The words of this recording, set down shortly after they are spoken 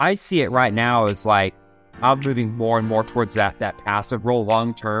I see it right now as like I'm moving more and more towards that passive role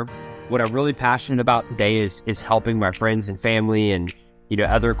long term. What I'm really passionate about today is helping my friends and family and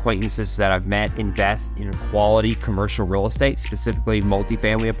other acquaintances that I've met invest in quality commercial real estate, specifically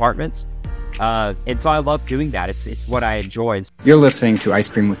multifamily apartments. And so I love doing that. It's what I enjoy. You're listening to Ice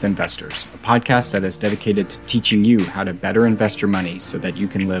Cream with Investors, a podcast that is dedicated to teaching you how to better invest your money so that you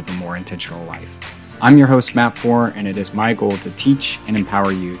can live a more intentional life. I'm your host, Matt Four, and it is my goal to teach and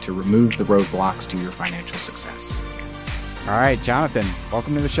empower you to remove the roadblocks to your financial success. All right, Jonathan,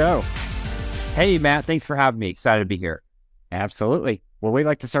 welcome to the show. Hey, Matt, thanks for having me. Excited to be here. Absolutely. Well, we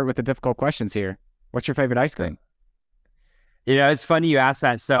like to start with the difficult questions here. What's your favorite ice cream? It's funny you asked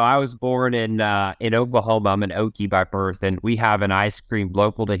that. So I was born in Oklahoma. I'm an Okie by birth, and we have an ice cream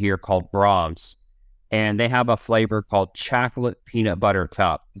local to here called Brahms. And they have a flavor called chocolate peanut butter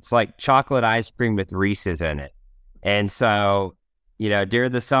cup. It's like chocolate ice cream with Reese's in it. And so,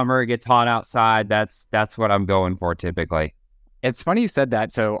 during the summer, it gets hot outside. That's what I'm going for typically. It's funny you said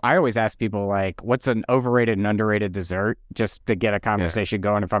that. So I always ask people, like, what's an overrated and underrated dessert, just to get a conversation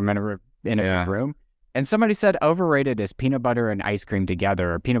going if I'm in a room. And somebody said overrated is peanut butter and ice cream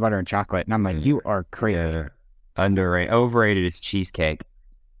together, or peanut butter and chocolate. And I'm like, you are crazy. Yeah. Underrated. Overrated is cheesecake.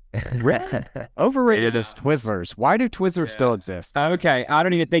 Overrated is Twizzlers. Why do Twizzlers still exist? Okay, I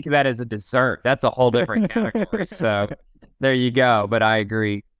don't even think of that as a dessert. That's a whole different category. So there you go. But I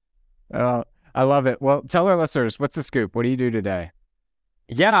agree. I love it. Well, tell our listeners, what's the scoop? What do you do today?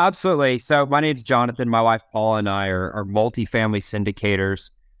 Yeah, absolutely. So my name's Jonathan. My wife Paula and I are multifamily syndicators.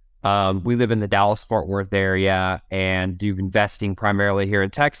 We live in the Dallas-Fort Worth area and do investing primarily here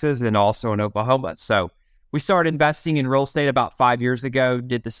in Texas and also in Oklahoma. So we started investing in real estate about 5 years ago,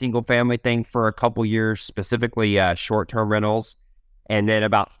 did the single family thing for a couple years, specifically short-term rentals. And then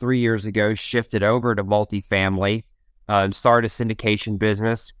about 3 years ago, shifted over to multifamily, started a syndication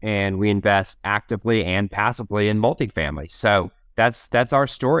business, and we invest actively and passively in multifamily. So that's our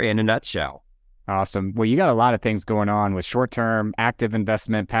story in a nutshell. Awesome. Well, you got a lot of things going on with short-term, active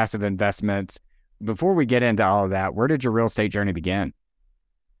investment, passive investments. Before we get into all of that, where did your real estate journey begin?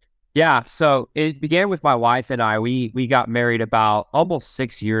 Yeah, so it began with my wife and I. We got married about almost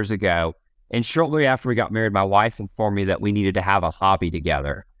 6 years ago. And shortly after we got married, my wife informed me that we needed to have a hobby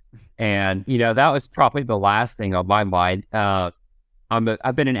together. And, that was probably the last thing on my mind. I've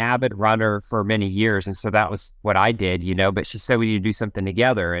been an avid runner for many years. And so that was what I did, but she said we need to do something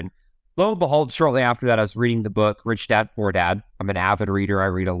together. And lo and behold, shortly after that, I was reading the book, Rich Dad, Poor Dad. I'm an avid reader. I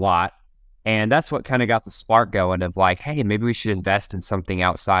read a lot. And that's what kind of got the spark going of like, hey, maybe we should invest in something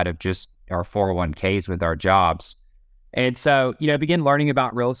outside of just our 401ks with our jobs. And so, begin learning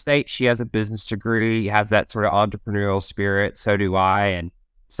about real estate. She has a business degree, has that sort of entrepreneurial spirit. So do I. And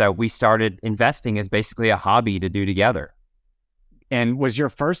so we started investing as basically a hobby to do together. And was your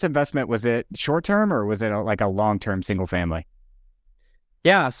first investment, was it short-term or was it like a long-term single family?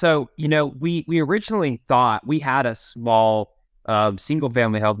 Yeah. So, we originally thought we had a small single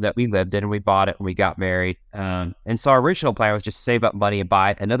family home that we lived in, and we bought it when we got married. And so our original plan was just save up money and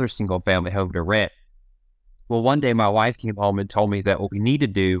buy another single family home to rent. Well, one day my wife came home and told me that what we need to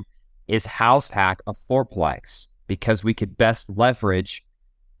do is house hack a fourplex because we could best leverage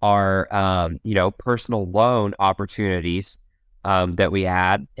our, personal loan opportunities that we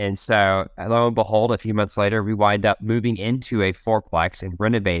had. And so lo and behold, a few months later, we wind up moving into a fourplex and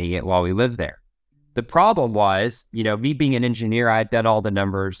renovating it while we lived there. The problem was, me being an engineer, I had done all the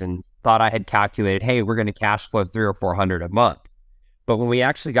numbers and thought I had calculated, hey, we're going to cash flow $300 or $400 a month. But when we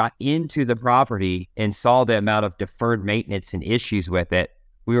actually got into the property and saw the amount of deferred maintenance and issues with it,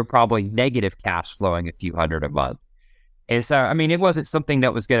 we were probably negative cash flowing a few hundred a month. And so, it wasn't something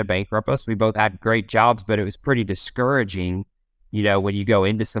that was going to bankrupt us. We both had great jobs, but it was pretty discouraging, when you go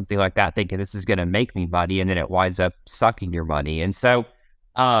into something like that thinking this is going to make me money and then it winds up sucking your money. And so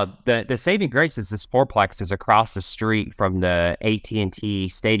the saving grace is this fourplex is across the street from the AT&T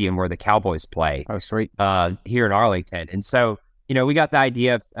stadium where the Cowboys play. Oh, sweet. Here in Arlington. And so, we got the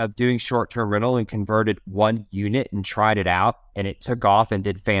idea of doing short-term rental and converted one unit and tried it out, and it took off and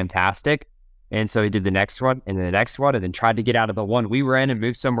did fantastic. And so we did the next one and the next one, and then tried to get out of the one we were in and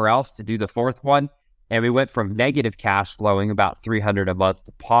move somewhere else to do the fourth one. And we went from negative cash flowing about $300 a month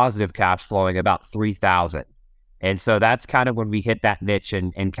to positive cash flowing about $3,000. And so that's kind of when we hit that niche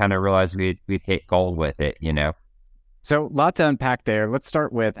and kind of realized we'd hit gold with it, So a lot to unpack there. Let's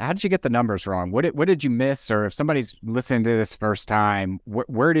start with, how did you get the numbers wrong? What did you miss? Or if somebody's listening to this first time,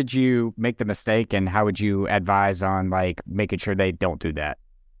 where did you make the mistake, and how would you advise on like making sure they don't do that?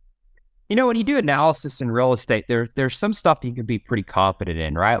 When you do analysis in real estate, there's some stuff you can be pretty confident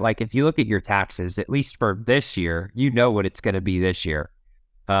in, right? Like if you look at your taxes, at least for this year, what it's going to be this year.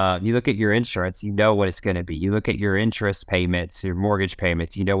 You look at your insurance, you know what it's going to be. You look at your interest payments, your mortgage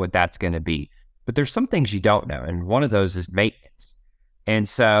payments, you know what that's going to be. But there's some things you don't know. And one of those is maintenance. And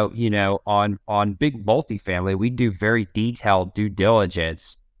so, on big multifamily, we do very detailed due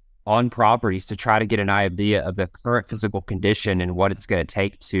diligence on properties to try to get an idea of the current physical condition and what it's going to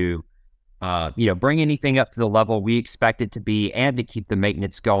take to, bring anything up to the level we expect it to be and to keep the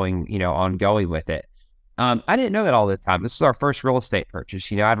maintenance going, ongoing with it. I didn't know that all the time. This was our first real estate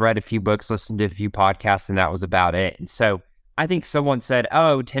purchase. I'd read a few books, listened to a few podcasts, and that was about it. And so I think someone said,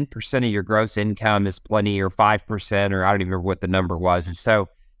 10% of your gross income is plenty, or 5%, or I don't even remember what the number was. And so,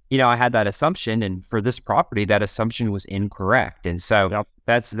 I had that assumption. And for this property, that assumption was incorrect. And so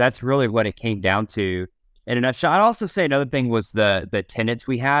that's really what it came down to in a nutshell. I'd also say another thing was the tenants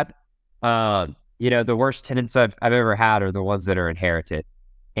we had. The worst tenants I've ever had are the ones that are inherited.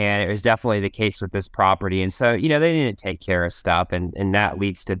 And it was definitely the case with this property. And so, they didn't take care of stuff. And that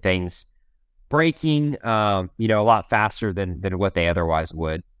leads to things breaking, a lot faster than what they otherwise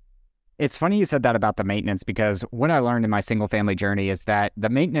would. It's funny you said that about the maintenance, because what I learned in my single family journey is that the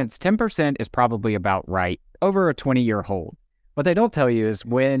maintenance 10% is probably about right over a 20-year hold. What they don't tell you is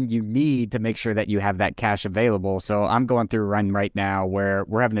when you need to make sure that you have that cash available. So I'm going through a run right now where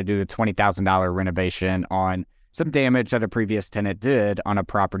we're having to do a $20,000 renovation on some damage that a previous tenant did on a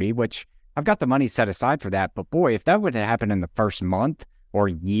property, which I've got the money set aside for that. But boy, if that would have happened in the first month or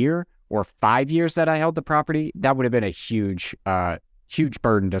year or 5 years that I held the property, that would have been a huge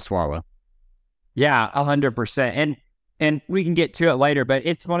burden to swallow. Yeah, 100%. And we can get to it later, but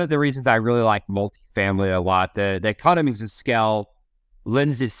it's one of the reasons I really like multifamily a lot. The economies of scale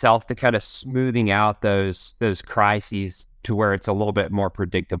lends itself to kind of smoothing out those crises to where it's a little bit more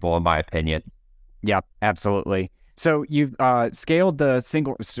predictable, in my opinion. Yeah, absolutely. So you've scaled the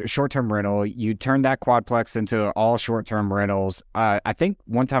single short-term rental. You turned that quadplex into all short-term rentals. I think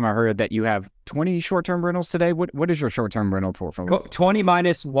one time I heard that you have 20 short-term rentals today. What is your short-term rental portfolio? Well, 20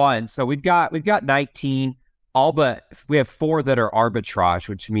 minus 1. So we've got 19, all but we have 4 that are arbitrage,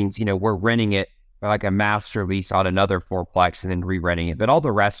 which means, we're renting it like a master lease on another fourplex and then re-renting it. But all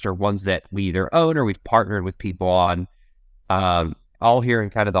the rest are ones that we either own or we've partnered with people on, all here in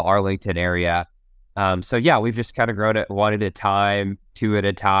kind of the Arlington area. So yeah, we've just kind of grown it 1 at a time, 2 at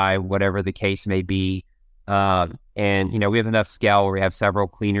a time, whatever the case may be. And, we have enough scale where we have several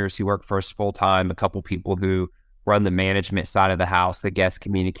cleaners who work for us full time, a couple people who run the management side of the house, the guest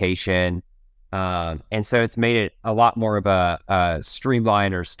communication. And so it's made it a lot more of a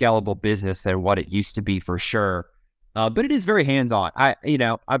streamlined or scalable business than what it used to be for sure. But it is very hands-on.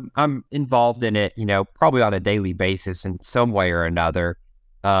 I'm involved in it, probably on a daily basis in some way or another.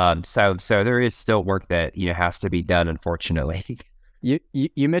 So there is still work that, has to be done, unfortunately.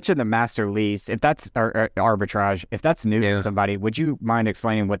 You mentioned the master lease. If that's or arbitrage, if that's new to somebody, would you mind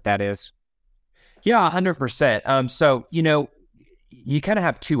explaining what that is? Yeah, 100%. So, you kind of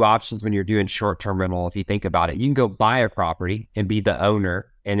have 2 options when you're doing short-term rental. If you think about it, you can go buy a property and be the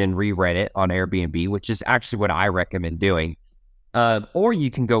owner and then re-rent it on Airbnb, which is actually what I recommend doing. Or you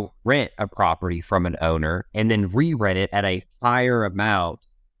can go rent a property from an owner and then re-rent it at a higher amount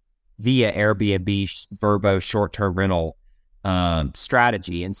via Airbnb Verbo short-term rental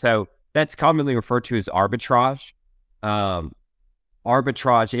strategy. And so that's commonly referred to as arbitrage.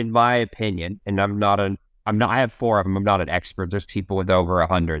 Arbitrage, in my opinion, and I have 4 of them. I'm not an expert. There's people with over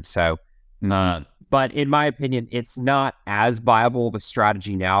 100. So, but in my opinion, it's not as viable of a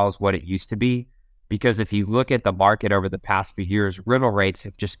strategy now as what it used to be. Because if you look at the market over the past few years, rental rates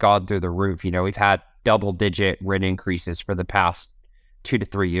have just gone through the roof. We've had double-digit rent increases for the past 2 to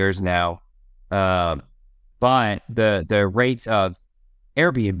 3 years now. But the rates of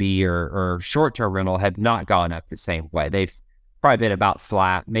Airbnb or short-term rental have not gone up the same way. They've probably been about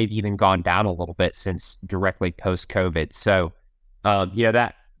flat, maybe even gone down a little bit since directly post-COVID. So,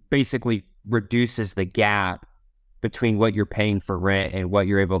 that basically reduces the gap between what you're paying for rent and what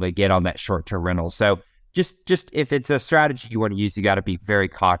you're able to get on that short-term rental. So just if it's a strategy you want to use, you got to be very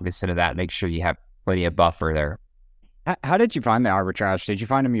cognizant of that. Make sure you have plenty of buffer there. How did you find the arbitrage? Did you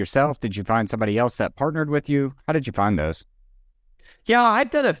find them yourself? Did you find somebody else that partnered with you? How did you find those? Yeah, I've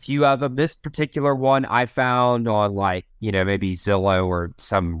done a few of them. This particular one I found on maybe Zillow or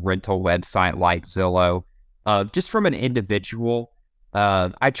some rental website like Zillow, just from an individual.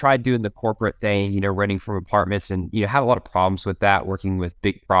 I tried doing the corporate thing, renting from apartments and, had a lot of problems with that, working with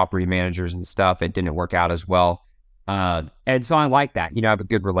big property managers and stuff. It didn't work out as well. And so I like that, I have a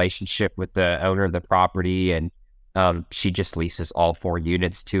good relationship with the owner of the property and she just leases all 4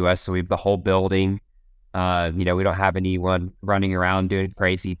 units to us. So we have the whole building. We don't have anyone running around doing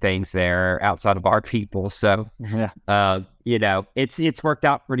crazy things there outside of our people. So, it's worked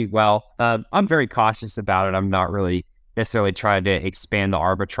out pretty well. I'm very cautious about it. I'm not really necessarily trying to expand the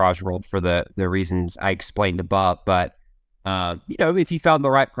arbitrage world for the reasons I explained above. But, if you found the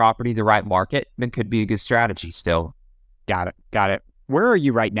right property, the right market, it could be a good strategy still. Got it. Where are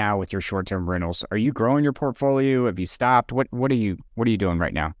you right now with your short-term rentals? Are you growing your portfolio? Have you stopped? What are you doing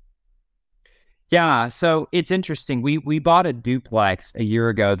right now? Yeah, so it's interesting. We bought a duplex a year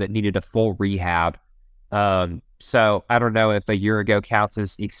ago that needed a full rehab. So I don't know if a year ago counts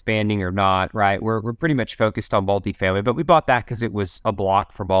as expanding or not, right? We're pretty much focused on multifamily, but we bought that because it was a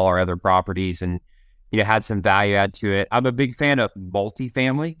block from all our other properties and had some value add to it. I'm a big fan of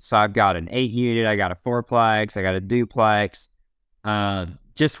multifamily, so I've got an 8-unit, I got a 4-plex, I got a duplex.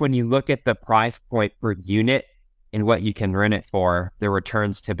 Just when you look at the price point per unit and what you can rent it for, the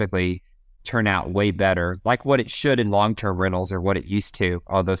returns typically turn out way better, like what it should in long-term rentals or what it used to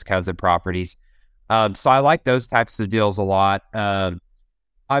on those kinds of properties. So I like those types of deals a lot. I'm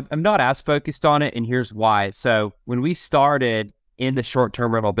not as focused on it, and here's why. So when we started in the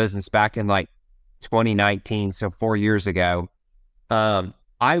short-term rental business back in like 2019, so 4 years ago,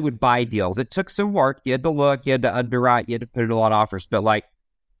 I would buy deals. It took some work. You had to look, you had to underwrite, you had to put in a lot of offers. But like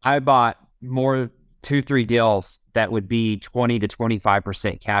I bought more 2-3 deals that would be 20 to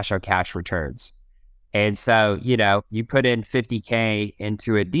 25% cash on cash returns. And so, you put in $50K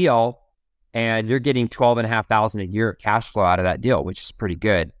into a deal and you're getting $12,500 a year cash flow out of that deal, which is pretty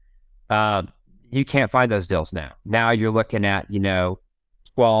good. You can't find those deals now. Now you're looking at,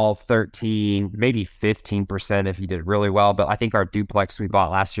 12, 13, maybe 15% if you did really well. But I think our duplex we bought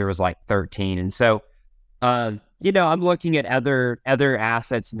last year was like 13. And so, I'm looking at other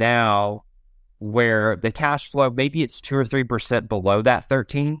assets now where the cash flow, maybe it's 2 or 3% below that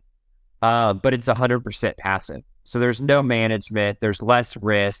 13, but it's 100% passive. So there's no management, there's less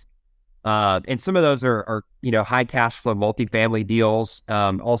risk. And some of those are high cash flow multifamily deals.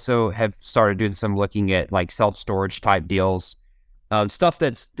 Also have started doing some looking at like self-storage type deals. Stuff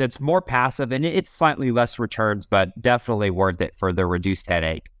that's more passive and it's slightly less returns, but definitely worth it for the reduced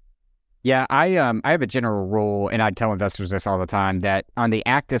headache. Yeah, I have a general rule, and I tell investors this all the time, that on the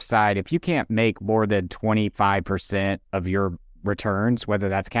active side, if you can't make more than 25% of your returns, whether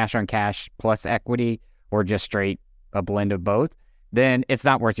that's cash on cash plus equity or just straight a blend of both, then it's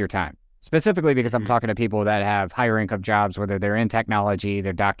not worth your time. Specifically because I'm talking to people that have higher income jobs, whether they're in technology,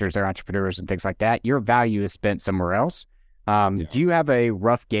 they're doctors, they're entrepreneurs and things like that. Your value is spent somewhere else. Do you have a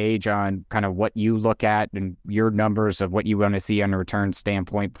rough gauge on kind of what you look at and your numbers of what you want to see on a return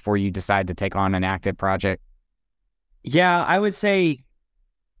standpoint before you decide to take on an active project? Yeah, I would say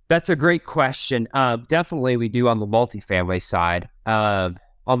that's a great question. Definitely we do on the multifamily side. On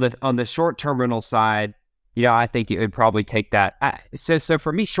the short-term rental side, I think it would probably take that. So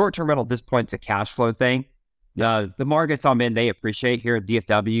for me, short-term rental at this point is a cash flow thing. The markets I'm in, they appreciate here at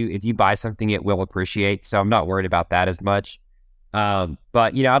DFW. If you buy something, it will appreciate. So I'm not worried about that as much. But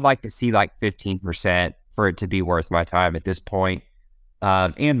I'd like to see like 15% for it to be worth my time at this point.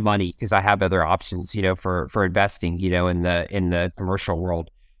 And money, because I have other options, for investing, in the commercial world.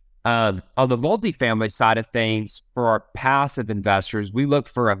 On the multifamily side of things, for our passive investors, we look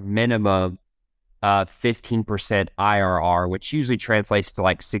for a minimum 15% IRR, which usually translates to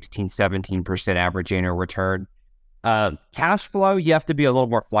like 16, 17% average annual return. Cash flow, you have to be a little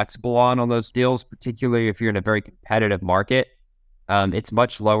more flexible on those deals, particularly if you're in a very competitive market. It's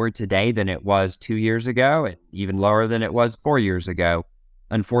much lower today than it was 2 years ago, and even lower than it was 4 years ago,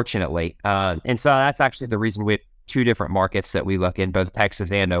 unfortunately. And so that's actually the reason we have 2 different markets that we look in, both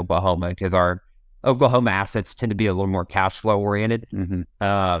Texas and Oklahoma, because our Oklahoma assets tend to be a little more cash flow oriented.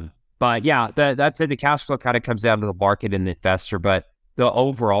 Mm-hmm. But yeah, that's it. The cash flow kind of comes down to the market and the investor, but the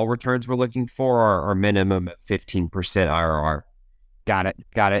overall returns we're looking for are minimum at 15% IRR.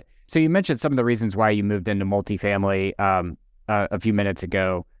 Got it. So you mentioned some of the reasons why you moved into multifamily a few minutes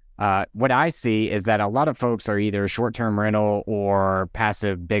ago. What I see is that a lot of folks are either short-term rental or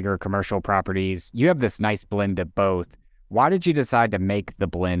passive, bigger commercial properties. You have this nice blend of both. Why did you decide to make the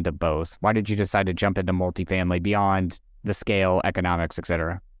blend of both? Why did you decide to jump into multifamily beyond the scale, economics, et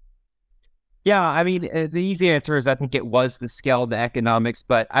cetera? Yeah, I mean, the easy answer is I think it was the scale, the economics,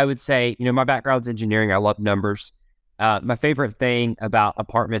 but I would say, my background's engineering. I love numbers. My favorite thing about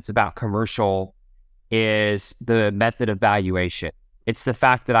apartments, about commercial, is the method of valuation. It's the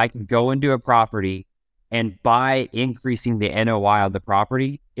fact that I can go into a property and by increasing the NOI on the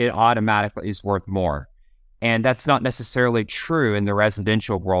property, it automatically is worth more. And that's not necessarily true in the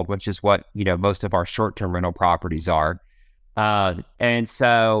residential world, which is what, most of our short-term rental properties are. And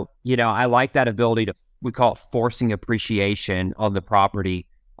so, I like that ability to, we call it forcing appreciation on the property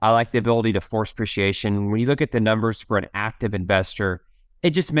I like the ability to force appreciation. When you look at the numbers for an active investor,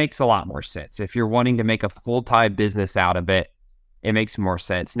 it just makes a lot more sense. If you're wanting to make a full-time business out of it, it makes more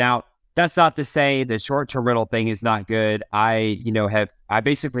sense. Now, that's not to say the short-term rental thing is not good. I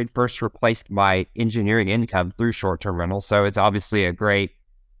basically first replaced my engineering income through short-term rental. So it's obviously a great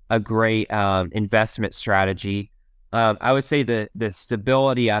investment strategy. I would say the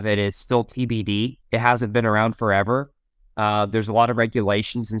stability of it is still TBD. It hasn't been around forever. There's a lot of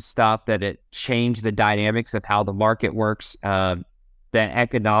regulations and stuff that it changed the dynamics of how the market works. The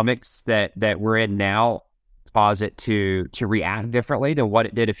economics that we're in now cause it to react differently than what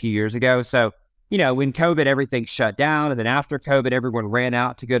it did a few years ago. So, when COVID, everything shut down. And then after COVID, everyone ran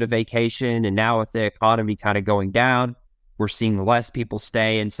out to go to vacation. And now with the economy kind of going down, we're seeing less people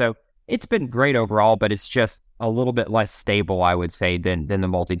stay. And so it's been great overall, but it's just a little bit less stable, I would say, than the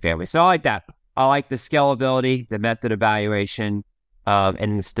multifamily. So I like that. I like the scalability, the method evaluation,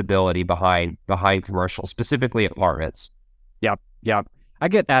 and the stability behind commercial, specifically apartments. Yep. I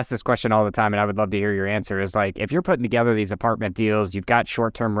get asked this question all the time, and I would love to hear your answer. Is like, if you're putting together these apartment deals, you've got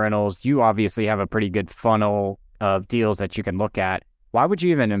short-term rentals, you obviously have a pretty good funnel of deals that you can look at. Why would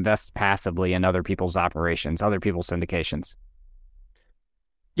you even invest passively in other people's operations, other people's syndications?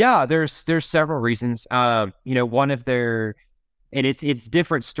 Yeah, there's several reasons. One of their, and it's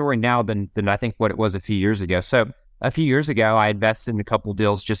different story now than I think what it was a few years ago. So a few years ago, I invested in a couple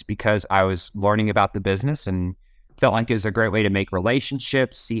deals just because I was learning about the business and felt like it was a great way to make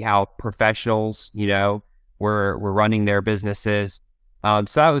relationships, see how professionals, were running their businesses. So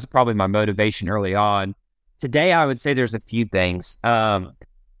that was probably my motivation early on. Today, I would say there's a few things.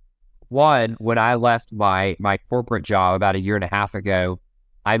 One, when I left my corporate job about 1.5 years ago,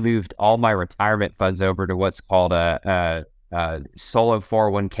 I moved all my retirement funds over to what's called a solo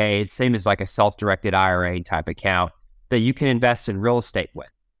 401k. It's same as like a self-directed IRA type account that you can invest in real estate with.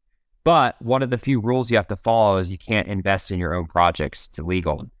 But one of the few rules you have to follow is you can't invest in your own projects. It's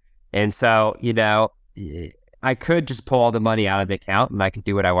illegal. And so, I could just pull all the money out of the account and I could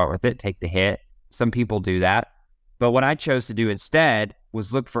do what I want with it, take the hit. Some people do that. But what I chose to do instead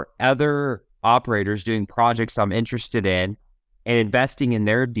was look for other operators doing projects I'm interested in and investing in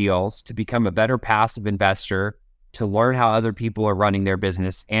their deals to become a better passive investor, to learn how other people are running their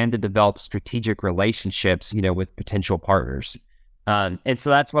business, and to develop strategic relationships, with potential partners. And so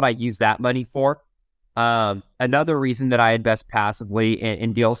that's what I use that money for. Another reason that I invest passively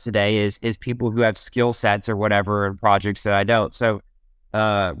in deals today is people who have skill sets or whatever in projects that I don't. So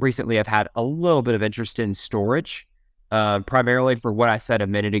recently I've had a little bit of interest in storage, primarily for what I said a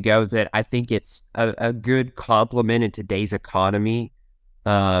minute ago, that I think it's a good complement in today's economy,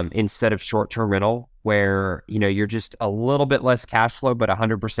 instead of short-term rental, where, you're just a little bit less cash flow, but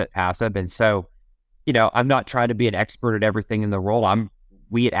 100% passive. And so, I'm not trying to be an expert at everything in the world.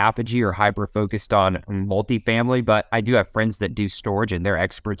 We at Apogee are hyper-focused on multifamily, but I do have friends that do storage and they're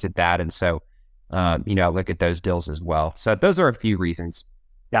experts at that. And so, I look at those deals as well. So those are a few reasons.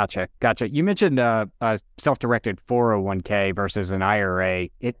 Gotcha. You mentioned a self-directed 401k versus an IRA.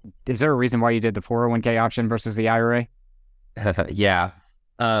 Is there a reason why you did the 401k option versus the IRA? Yeah.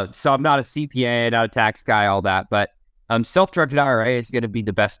 So I'm not a CPA, not a tax guy, all that, but self-directed IRA is going to be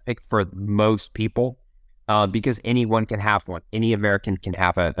the best pick for most people, because anyone can have one. Any American can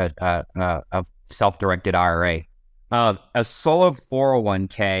have a self-directed IRA. A solo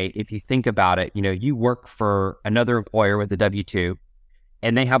 401k, if you think about it, you work for another employer with a W-2,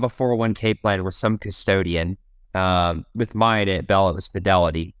 and they have a 401k plan with some custodian. With mine at Bell, it was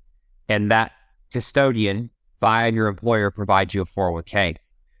Fidelity. And that custodian via your employer provides you a 401k.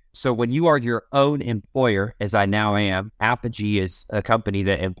 So when you are your own employer, as I now am, Apogee is a company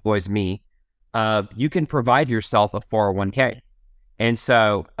that employs me, you can provide yourself a 401k. And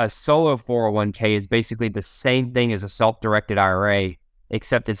so a solo 401k is basically the same thing as a self-directed IRA,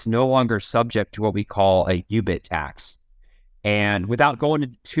 except it's no longer subject to what we call a UBIT tax. And without going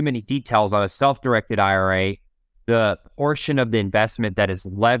into too many details on a self-directed IRA, the portion of the investment that is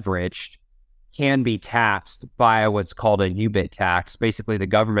leveraged can be taxed by what's called a UBIT tax. Basically, the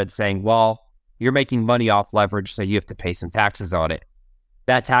government saying, well, you're making money off leverage, so you have to pay some taxes on it.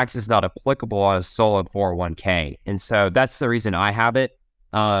 That tax is not applicable on a solo 401k. And so that's the reason I have it.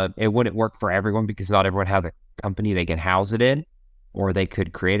 It wouldn't work for everyone because not everyone has a company they can house it in, or they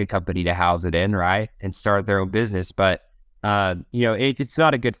could create a company to house it in, right? And start their own business. But, it's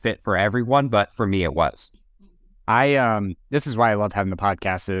not a good fit for everyone, but for me, it was. This is why I love having the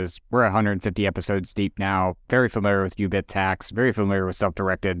podcast. Is we're 150 episodes deep now, very familiar with UBIT tax, very familiar with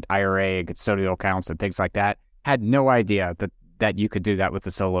self-directed IRA, custodial accounts and things like that. Had no idea that you could do that with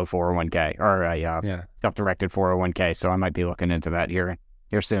a solo 401k or a self-directed 401k. So I might be looking into that here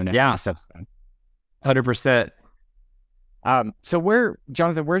here soon. Yeah, 100%. So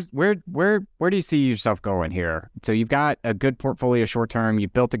Jonathan, where do you see yourself going here? So you've got a good portfolio short term.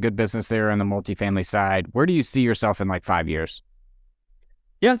 You've built a good business there on the multifamily side. Where do you see yourself in like 5 years?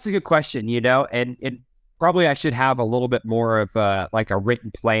 Yeah, it's a good question, and probably I should have a little bit more of like a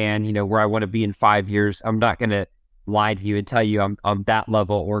written plan, where I want to be in 5 years. I'm not going to lie to you and tell you I'm that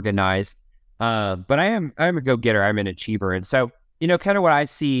level organized. But I'm a go-getter. I'm an achiever. And so, kind of what I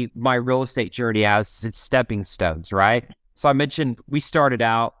see my real estate journey as is it's stepping stones, right? So I mentioned we started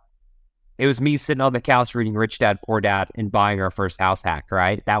out, it was me sitting on the couch reading Rich Dad, Poor Dad and buying our first house hack,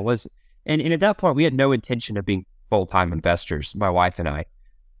 right? That was, and at that point, we had no intention of being full-time investors, my wife and I.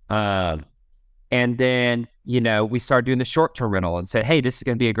 And then, we started doing the short-term rental and said, hey, this is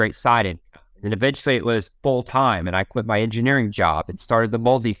going to be a great side income. And eventually it was full-time and I quit my engineering job and started the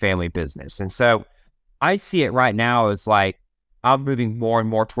multifamily business. And so I see it right now as like, I'm moving more and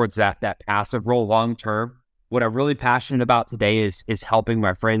more towards that passive role long-term. What I'm really passionate about today is helping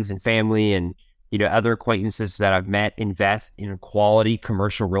my friends and family and, other acquaintances that I've met invest in quality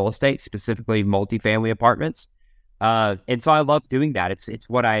commercial real estate, specifically multifamily apartments. And so I love doing that. It's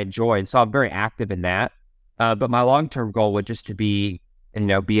what I enjoy. And so I'm very active in that. But my long-term goal would just to be an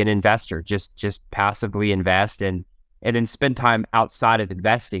investor, just passively invest and then spend time outside of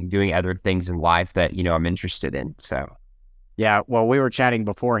investing, doing other things in life that, I'm interested in. So. Yeah, well, we were chatting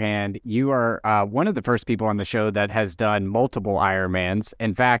beforehand. You are one of the first people on the show that has done multiple Ironmans.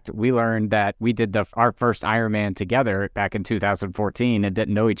 In fact, we learned that we did our first Ironman together back in 2014 and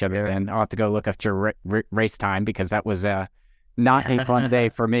didn't know each other then. I'll have to go look up your race time because that was not a fun day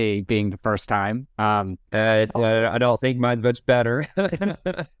for me being the first time. I don't think mine's much better.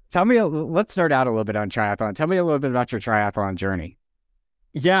 Let's start out a little bit on triathlon. Tell me a little bit about your triathlon journey.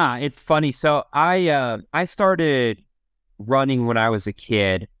 Yeah, it's funny. So I started running when I was a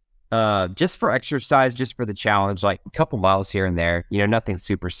kid, just for exercise, just for the challenge, like a couple miles here and there, nothing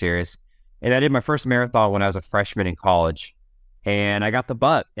super serious. And I did my first marathon when I was a freshman in college and I got the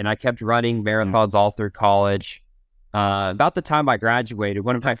bug and I kept running marathons all through college. About the time I graduated,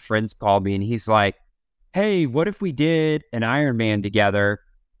 one of my friends called me and he's like, hey, what if we did an Ironman together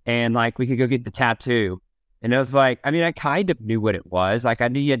and like we could go get the tattoo? And I was like, I kind of knew what it was. Like I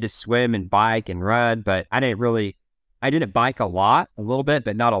knew you had to swim and bike and run, but I didn't bike a little bit,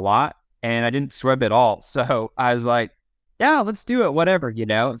 but not a lot. And I didn't swim at all. So I was like, yeah, let's do it, whatever,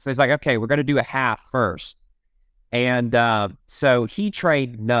 So he's like, okay, we're going to do a half first. And so he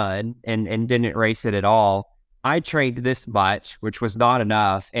trained none and didn't race it at all. I trained this much, which was not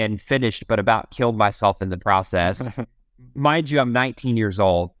enough and finished, but about killed myself in the process. Mind you, I'm 19 years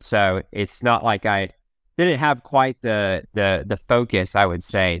old. So it's not like I didn't have quite the focus, I would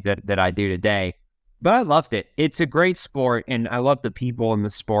say, that I do today. But I loved it. It's a great sport, and I love the people in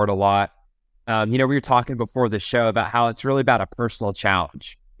the sport a lot. We were talking before the show about how it's really about a personal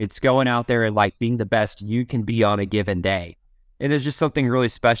challenge. It's going out there and like being the best you can be on a given day. And there's just something really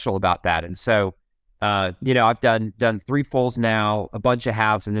special about that. And so, I've done 3 fulls now, a bunch of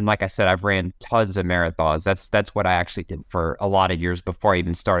halves, and then like I said, I've ran tons of marathons. That's what I actually did for a lot of years before I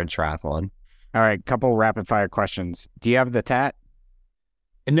even started triathlon. All right, couple rapid fire questions. Do you have the tat?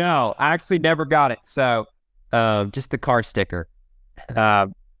 No, I actually never got it. So, just the car sticker.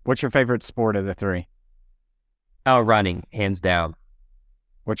 What's your favorite sport of the 3? Oh, running, hands down.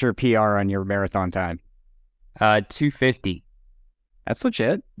 What's your PR on your marathon time? 2:50. That's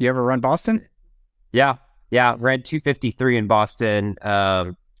legit. You ever run Boston? Yeah. Ran 2:53 in Boston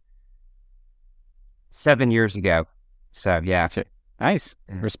 7 years ago. So yeah, nice,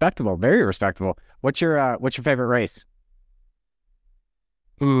 respectable, very respectable. What's your favorite race?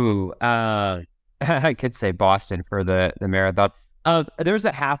 Ooh, I could say Boston for the marathon. There's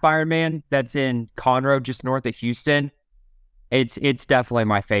a half Ironman that's in Conroe, just north of Houston. It's definitely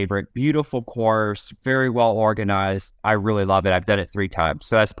my favorite. Beautiful course, very well organized. I really love it. I've done it 3 times,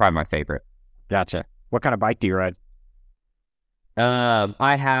 so that's probably my favorite. Gotcha. What kind of bike do you ride?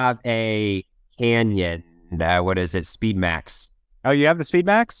 I have a Canyon. What is it? Speed Max. Oh, you have the Speed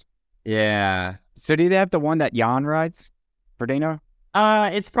Max? Yeah. So do they have the one that Jan rides for Dano?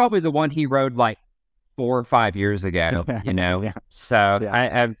 It's probably the one he rode like 4 or 5 years ago, Yeah. So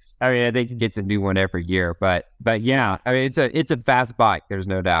yeah. I think he gets a new one every year, but yeah, it's a fast bike. There's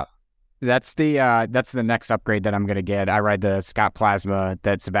no doubt. That's the next upgrade that I'm going to get. I ride the Scott Plasma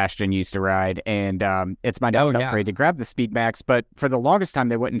that Sebastian used to ride, and it's my next upgrade to grab the Speed Max. But for the longest time,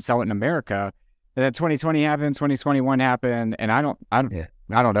 they wouldn't sell it in America. And then 2020 happened, 2021 happened, and I don't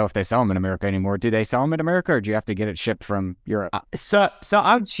know if they sell them in America anymore. Do they sell them in America, or do you have to get it shipped from Europe? So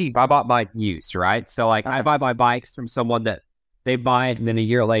I'm cheap. I bought mine used, right? So like I buy my bikes from someone that they buy it, and then a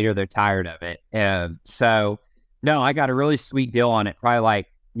year later they're tired of it. So no, I got a really sweet deal on it, probably like,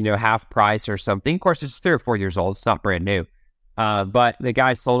 half price or something. Of course, it's 3 or 4 years old. It's not brand new. But the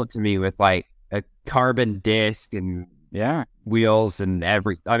guy sold it to me with like a carbon disc and wheels and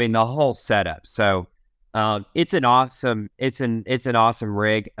the whole setup. So it's an awesome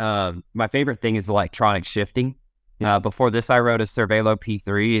rig. My favorite thing is electronic shifting. Before this, I rode a Cervelo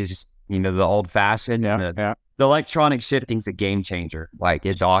P3. Is just, the old fashioned. The electronic shifting's a game changer. Like,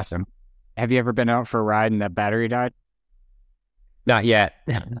 it's awesome. Have you ever been out for a ride and the battery died? Not yet.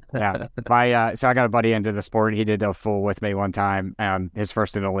 Yeah. So I got a buddy into the sport. He did a full with me one time. His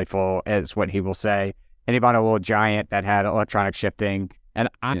first and only full is what he will say. And he bought a little Giant that had electronic shifting. And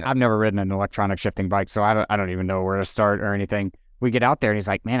I've never ridden an electronic shifting bike, so I don't even know where to start or anything. We get out there and he's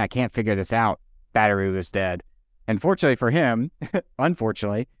like, man, I can't figure this out. Battery was dead. And fortunately for him,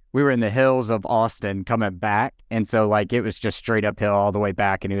 unfortunately, we were in the hills of Austin coming back. And so like it was just straight uphill all the way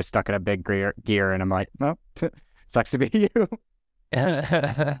back, and he was stuck in a big gear. And I'm like, well, sucks to be you.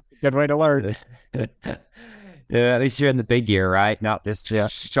 Good way to learn. Yeah, at least you're in the big gear, right? Not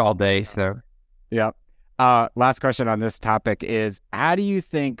just all day. So yeah. Last question on this topic is, how do you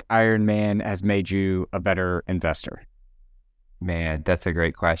think Ironman has made you a better investor? Man, that's a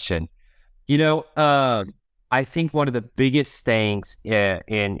great question. I think one of the biggest things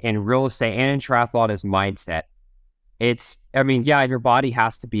in real estate and in triathlon is mindset. Your body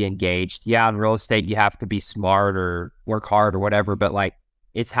has to be engaged. Yeah, in real estate, you have to be smart or work hard or whatever, but like,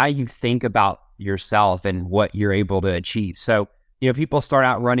 it's how you think about yourself and what you're able to achieve. So, people start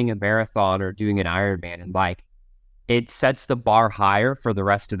out running a marathon or doing an Ironman, and like, it sets the bar higher for the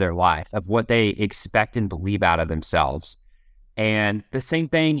rest of their life of what they expect and believe out of themselves. And the same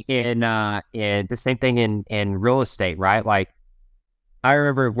thing in real estate, right? Like, I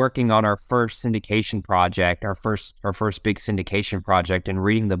remember working on our first syndication project, our first big syndication project, and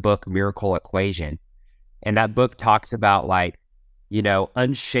reading the book Miracle Equation. And that book talks about like,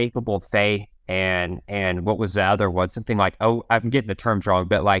 unshakable faith and what was the other one? Something like, I'm getting the terms wrong,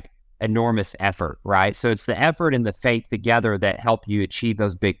 but like enormous effort, right? So it's the effort and the faith together that help you achieve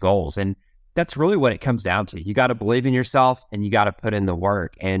those big goals. And that's really what it comes down to. You got to believe in yourself and you got to put in the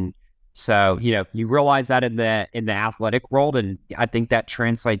work. And so, you realize that in the athletic world, and I think that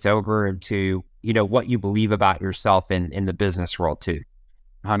translates over into, what you believe about yourself in the business world too.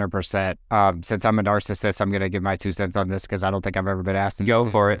 100%. Since I'm a narcissist, I'm going to give my 2 cents on this because I don't think I've ever been asked. Go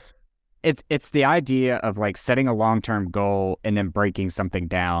for it. It's the idea of like setting a long-term goal and then breaking something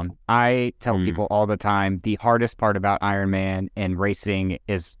down. I tell people all the time, the hardest part about Ironman and racing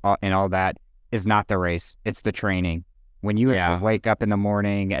and all that is not the race. It's the training. When you have to wake up in the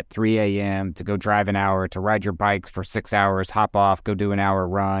morning at 3 a.m. to go drive an hour, to ride your bike for 6 hours, hop off, go do an hour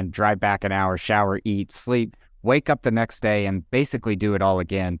run, drive back an hour, shower, eat, sleep, wake up the next day and basically do it all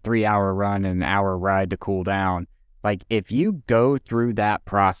again. 3-hour run and an hour ride to cool down. Like, if you go through that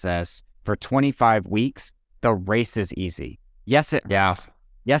process for 25 weeks, the race is easy. Yes, it hurts.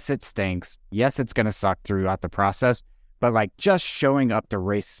 Yes, it stinks. Yes, it's going to suck throughout the process. But like, just showing up to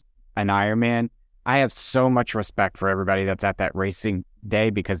race an Ironman, I have so much respect for everybody that's at that racing day,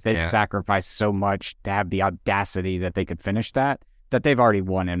 because they've sacrificed so much to have the audacity that they could finish that they've already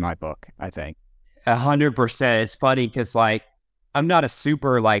won in my book, I think. 100%. It's funny because like, I'm not a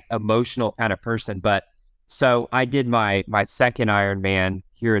super like emotional kind of person, but so I did my second Ironman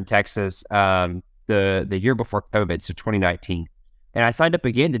here in Texas the year before COVID, so 2019. And I signed up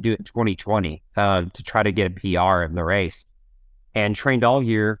again to do it in 2020 to try to get a PR in the race, and trained all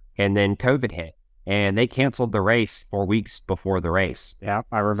year, and then COVID hit. And they canceled the race 4 weeks before the race. Yeah,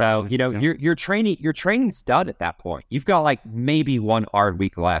 I remember. So, your training's done at that point. You've got like maybe one hard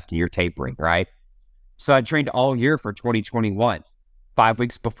week left and you're tapering, right? So I trained all year for 2021. 5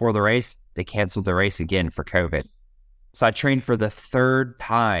 weeks before the race, they canceled the race again for COVID. So I trained for the third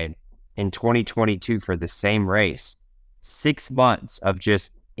time in 2022 for the same race. 6 months of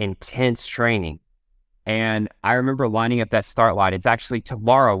just intense training. And I remember lining up that start line. It's actually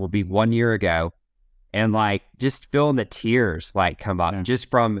tomorrow will be 1 year ago. And like, just feeling the tears like come up just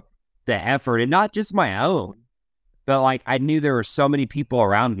from the effort, and not just my own, but like, I knew there were so many people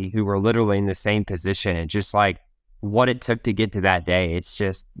around me who were literally in the same position, and just like what it took to get to that day. It's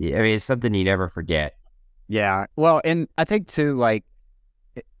just, it's something you never forget. Yeah. Well, and I think too, like,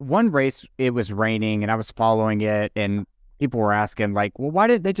 one race, it was raining and I was following it, and people were asking like, well, why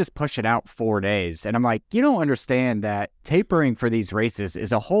did they just push it out 4 days? And I'm like, you don't understand that tapering for these races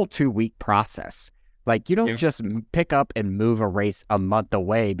is a whole 2-week process. Like, you don't just pick up and move a race a month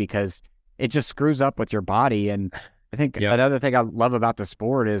away, because it just screws up with your body. And I think another thing I love about the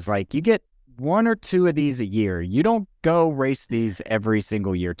sport is like, you get one or two of these a year. You don't go race these every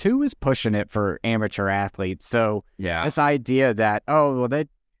single year. Two is pushing it for amateur athletes. So this idea that, oh, well,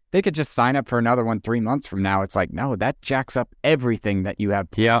 they could just sign up for another one 3 months from now. It's like, no, that jacks up everything that you have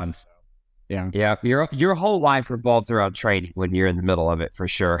planned. So, yeah. Your whole life revolves around training when you're in the middle of it, for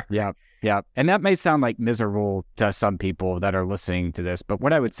sure. Yeah. Yeah. And that may sound like miserable to some people that are listening to this, but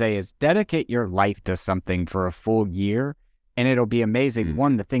what I would say is dedicate your life to something for a full year, and it'll be amazing.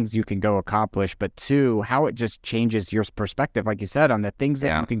 One, the things you can go accomplish, but two, how it just changes your perspective, like you said, on the things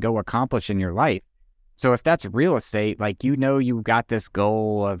that you can go accomplish in your life. So if that's real estate, like, you've got this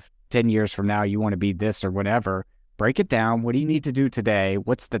goal of 10 years from now, you want to be this or whatever, break it down. What do you need to do today?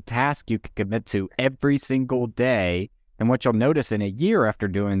 What's the task you can commit to every single day? And what you'll notice in a year after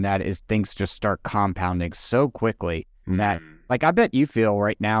doing that is things just start compounding so quickly that, like, I bet you feel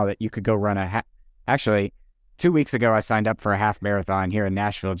right now that you could go run actually, 2 weeks ago, I signed up for a half marathon here in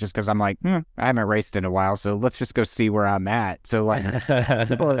Nashville just because I'm like, I haven't raced in a while, so let's just go see where I'm at. So, like,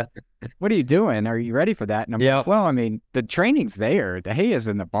 what are you doing? Are you ready for that? And I'm like, well, I mean, the training's there. The hay is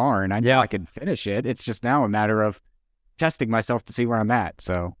in the barn. I know I can finish it. It's just now a matter of testing myself to see where I'm at.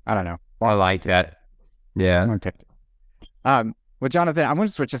 So, I don't know. I like that. Yeah. Well, Jonathan, I'm going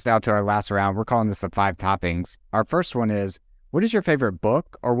to switch us now to our last round. We're calling this the 5 toppings. Our first one is, what is your favorite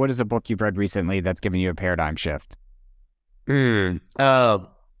book, or what is a book you've read recently that's given you a paradigm shift? Wow,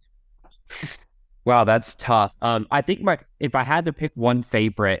 that's tough. I think if I had to pick one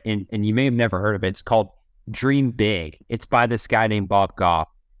favorite, and you may have never heard of it, it's called Dream Big. It's by this guy named Bob Goff.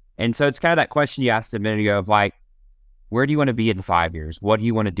 And so it's kind of that question you asked a minute ago of, like, where do you want to be in 5 years? What do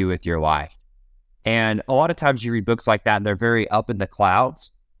you want to do with your life? And a lot of times you read books like that and they're very up in the clouds.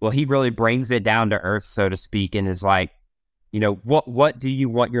 Well, he really brings it down to earth, so to speak, and is like, what do you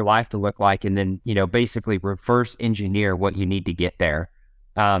want your life to look like? And then, basically reverse engineer what you need to get there.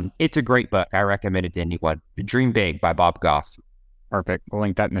 It's a great book. I recommend it to anyone. Dream Big by Bob Goff. Perfect. We'll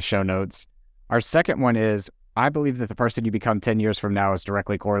link that in the show notes. Our second one is, I believe that the person you become 10 years from now is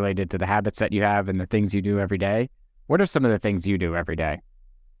directly correlated to the habits that you have and the things you do every day. What are some of the things you do every day?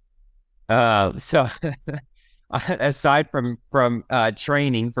 So aside from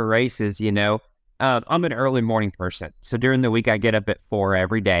training for races, I'm an early morning person. So during the week, I get up at 4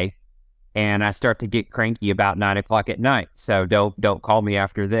 every day, and I start to get cranky about 9 o'clock at night. So don't call me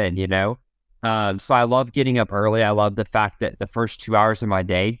after then, So I love getting up early. I love the fact that the first 2 hours of my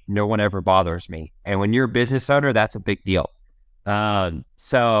day, no one ever bothers me. And when you're a business owner, that's a big deal.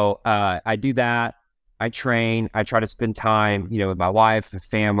 So I do that. I train. I try to spend time, with my wife, and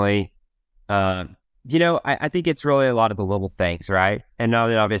family. I think it's really a lot of the little things, right? And now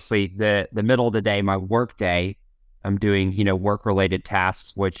that obviously the middle of the day, my work day, I'm doing, work-related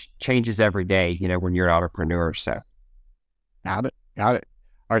tasks, which changes every day, when you're an entrepreneur. So. Got it.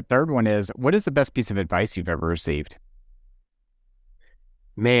 Our third one is, what is the best piece of advice you've ever received?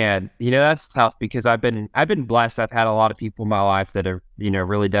 Man, that's tough because I've been blessed. I've had a lot of people in my life that have,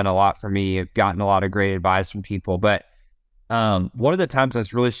 really done a lot for me. I've gotten a lot of great advice from people, but one of the times I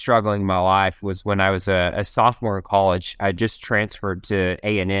was really struggling in my life was when I was a sophomore in college. I just transferred to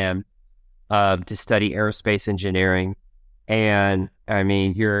A&M to study aerospace engineering. And I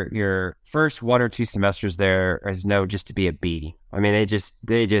mean, your first 1 or 2 semesters there is just to be a beating. I mean,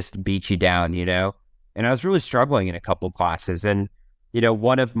 they just beat you down, and I was really struggling in a couple of classes. And,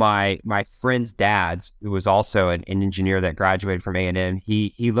 one of my friend's dads, who was also an engineer that graduated from A&M,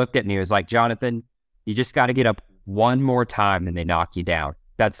 he looked at me and was like, Jonathan, you just got to get up one more time than they knock you down.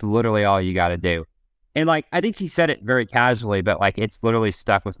 That's literally all you got to do. And like, I think he said it very casually, but like, it's literally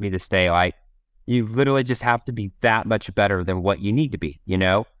stuck with me this day. Like, you literally just have to be that much better than what you need to be,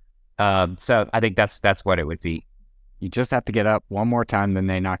 So I think that's what it would be. You just have to get up one more time than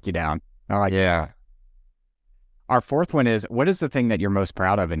they knock you down. I like Yeah. That. Our fourth one is, what is the thing that you're most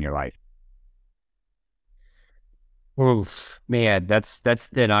proud of in your life? Oof, man, that's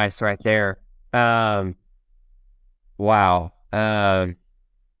thin ice right there. Wow.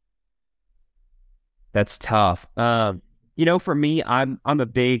 That's tough. For me, I'm a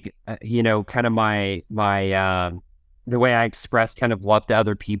big, kind of my the way I express kind of love to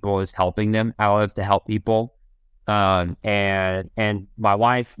other people is helping them. I love to help people. And my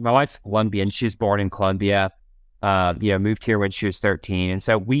wife's Colombian. She was born in Colombia, moved here when she was 13. And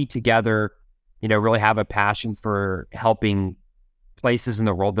so we together, really have a passion for helping places in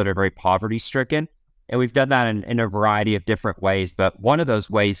the world that are very poverty stricken. And we've done that in a variety of different ways. But one of those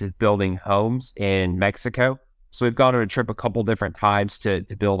ways is building homes in Mexico. So we've gone on a trip a couple different times to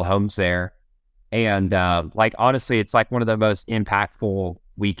build homes there. And honestly, it's like one of the most impactful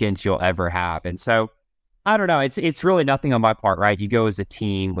weekends you'll ever have. And so, I don't know. It's really nothing on my part, right? You go as a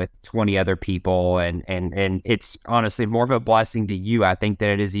team with 20 other people, and it's honestly more of a blessing to you, I think, than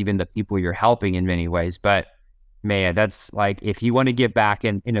it is even the people you're helping in many ways. But man, that's like, if you want to give back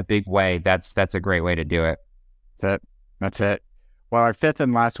in a big way, that's a great way to do it. That's it. Well, our fifth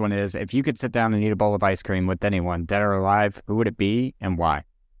and last one is, if you could sit down and eat a bowl of ice cream with anyone, dead or alive, who would it be and why?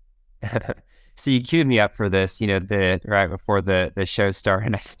 So you queued me up for this, right before the show started,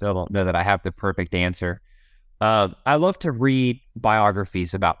 and I still don't know that I have the perfect answer. I love to read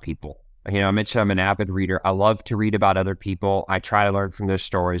biographies about people. I mentioned I'm an avid reader. I love to read about other people. I try to learn from their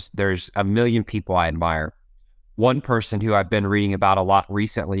stories. There's a million people I admire. One person who I've been reading about a lot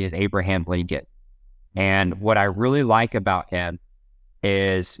recently is Abraham Lincoln. And what I really like about him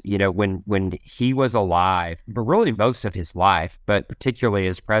is, when he was alive, but really most of his life, but particularly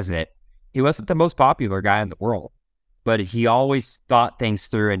as president, he wasn't the most popular guy in the world, but he always thought things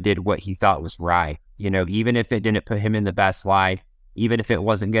through and did what he thought was right. Even if it didn't put him in the best light, even if it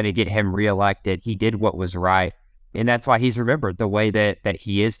wasn't going to get him reelected, he did what was right. And that's why he's remembered the way that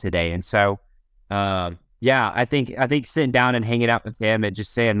he is today. And so, I think sitting down and hanging out with him and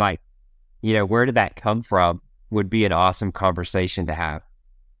just saying, like, where did that come from would be an awesome conversation to have.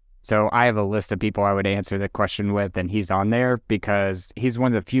 So I have a list of people I would answer the question with, and he's on there because he's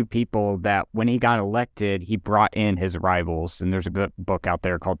one of the few people that when he got elected, he brought in his rivals. And there's a good book out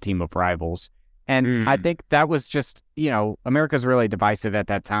there called Team of Rivals. And I think that was just, America's really divisive at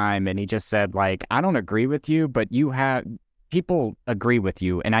that time. And he just said, like, I don't agree with you, but people agree with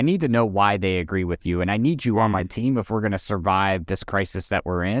you. And I need to know why they agree with you. And I need you on my team if we're going to survive this crisis that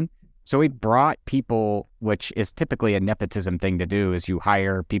we're in. So he brought people, which is typically a nepotism thing to do, is you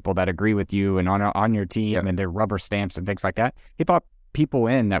hire people that agree with you and on your team, and they're rubber stamps and things like that. He brought people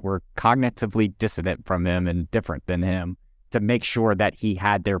in that were cognitively dissident from him and different than him to make sure that he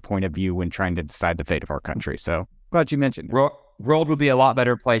had their point of view when trying to decide the fate of our country. So glad you mentioned it. World would be a lot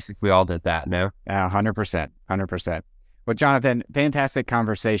better place if we all did that, no? 100%. Well, Jonathan, fantastic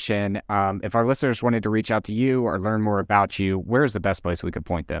conversation. If our listeners wanted to reach out to you or learn more about you, where's the best place we could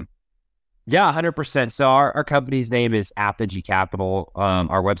point them? Yeah, 100%. So our company's name is Apogee Capital.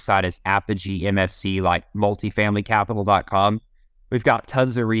 Our website is Apogee MFC, like multifamilycapital.com. We've got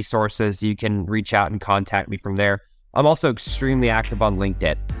tons of resources. You can reach out and contact me from there. I'm also extremely active on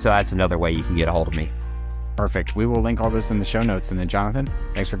LinkedIn, so that's another way you can get a hold of me. Perfect. We will link all this in the show notes. And then, Jonathan,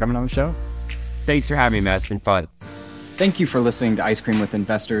 thanks for coming on the show. Thanks for having me, Matt. It's been fun. Thank you for listening to Ice Cream with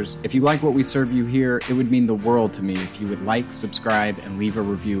Investors. If you like what we serve you here, it would mean the world to me if you would like, subscribe, and leave a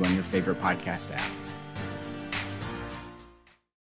review on your favorite podcast app.